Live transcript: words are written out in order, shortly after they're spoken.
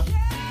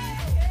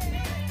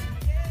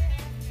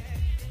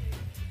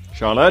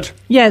Charlotte?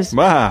 Yes.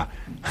 Wow.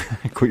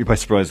 Caught you by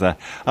surprise there.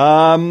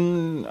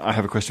 I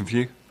have a question for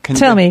you.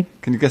 Tell me.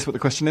 Can you guess what the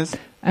question is?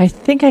 I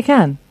think I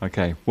can.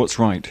 Okay. What's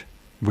right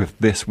with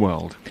this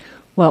world?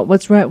 Well,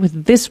 what's right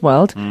with this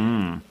world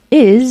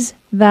is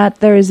that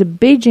there is a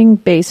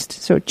Beijing-based,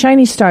 so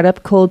Chinese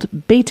startup called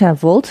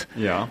Betavolt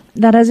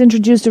that has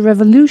introduced a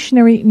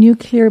revolutionary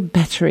nuclear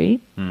battery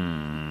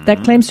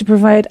that claims to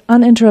provide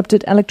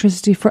uninterrupted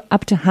electricity for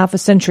up to half a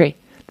century.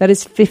 That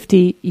is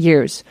 50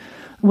 years,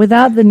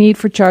 without the need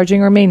for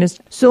charging or maintenance.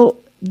 So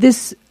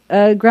this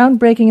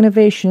groundbreaking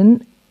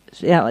innovation,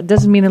 it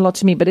doesn't mean a lot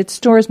to me, but it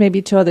stores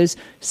maybe to others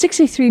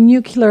 63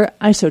 nuclear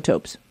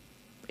isotopes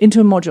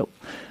into a module.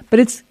 But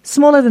it's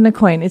smaller than a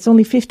coin. It's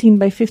only 15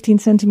 by 15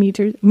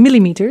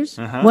 millimeters,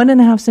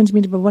 1.5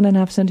 centimeter by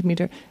 1.5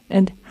 centimeter,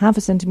 and half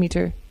a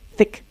centimeter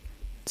thick.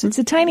 So it's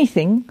a tiny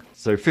thing.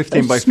 So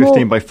 15 by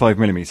 15 by 5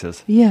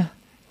 millimeters. Yeah.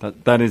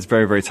 That is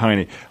very, very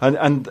tiny.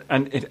 And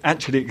it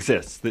actually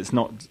exists. It's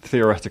not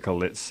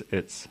theoretical. It's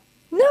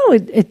No,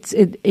 it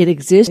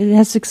exists. It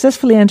has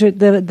successfully entered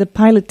the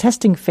pilot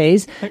testing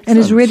phase. Excellent. And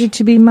is ready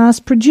to be mass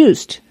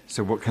produced.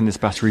 So what can this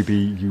battery be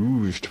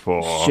used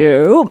for?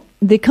 So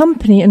the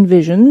company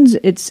envisions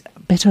its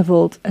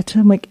Betavolt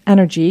atomic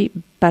energy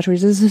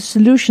batteries as a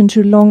solution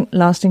to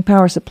long-lasting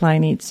power supply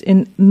needs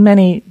in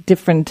many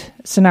different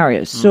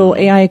scenarios. So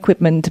AI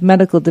equipment,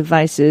 medical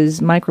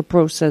devices,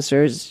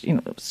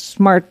 microprocessors,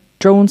 smart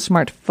drones,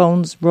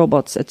 smartphones,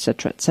 robots,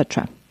 etc.,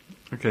 etc.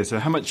 Okay, so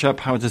how much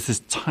power does this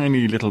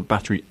tiny little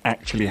battery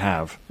actually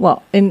have?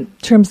 Well, in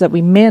terms that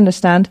we may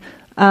understand,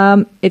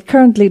 it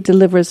currently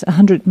delivers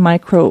 100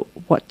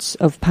 microwatts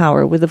of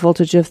power with a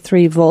voltage of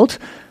 3 volt,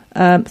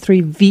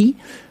 3V.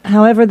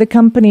 However, the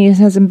company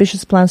has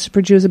ambitious plans to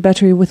produce a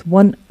battery with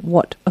 1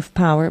 watt of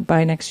power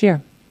by next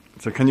year.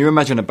 So can you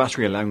imagine a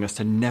battery allowing us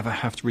to never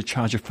have to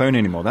recharge a phone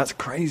anymore? That's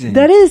crazy.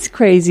 That is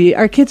crazy.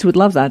 Our kids would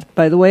love that,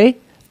 by the way.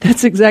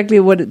 That's exactly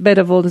what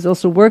Betavolt is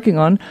also working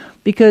on,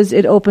 because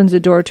it opens the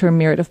door to a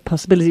myriad of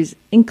possibilities,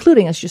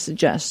 including, as you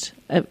suggest,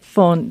 a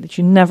phone that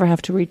you never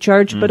have to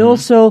recharge, but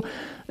also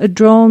a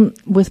drone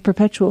with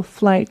perpetual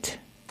flight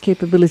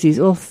capabilities.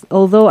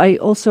 Although I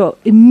also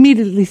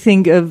immediately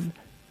think of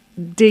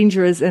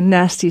dangerous and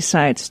nasty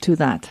sides to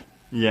that.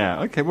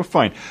 Yeah, okay, well,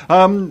 fine.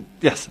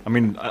 Yes, I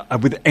mean,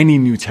 with any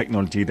new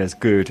technology, there's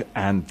good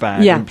and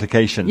bad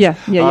implications.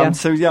 Yeah.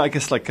 So, I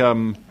guess,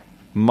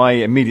 my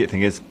immediate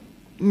thing is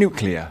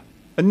nuclear.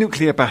 A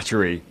nuclear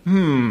battery.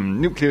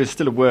 Nuclear is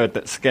still a word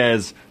that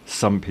scares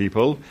some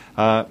people.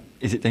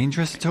 Is it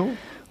dangerous at all?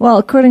 Well,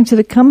 according to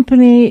the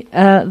company,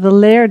 the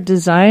layered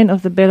design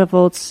of the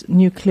Betavolt's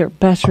nuclear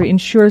battery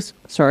ensures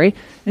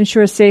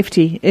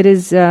safety. It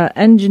is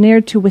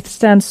engineered to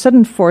withstand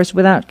sudden force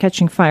without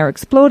catching fire or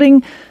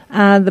exploding.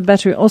 The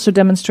battery also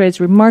demonstrates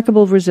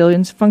remarkable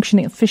resilience,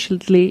 functioning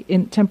efficiently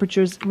in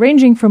temperatures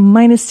ranging from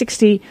minus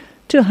 60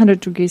 to 100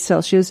 degrees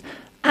Celsius.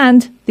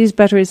 And these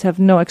batteries have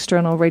no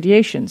external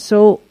radiation.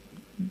 So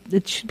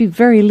it should be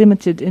very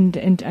limited,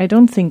 and I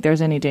don't think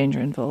there's any danger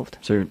involved.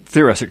 So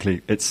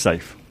theoretically, it's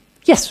safe.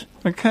 Yes.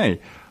 Okay.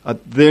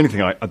 The only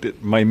thing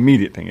my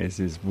immediate thing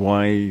is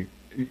why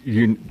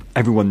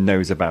everyone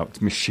knows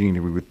about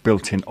machinery with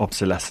built-in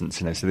obsolescence,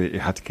 so that you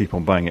had to keep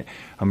on buying it.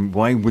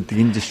 Why would the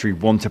industry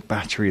want a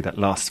battery that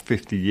lasts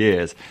 50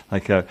 years?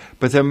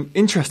 But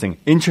interesting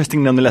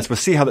nonetheless. We'll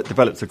see how that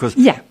develops, because,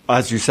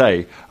 as you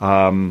say,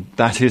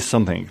 that is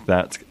something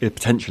that it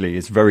potentially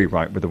is very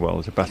right with the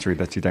world. A battery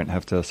that you don't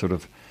have to sort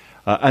of,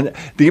 and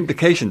the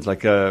implications,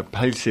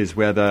 places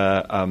where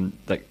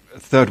the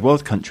third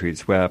world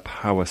countries where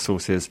power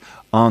sources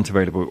aren't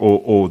available,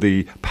 or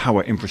the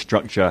power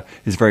infrastructure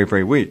is very,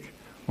 very weak.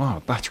 Wow,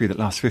 a battery that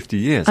lasts 50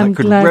 years. That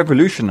could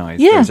revolutionize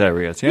those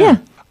areas. Yeah.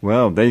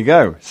 Well, there you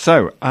go.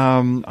 So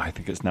I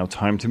think it's now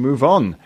time to move on.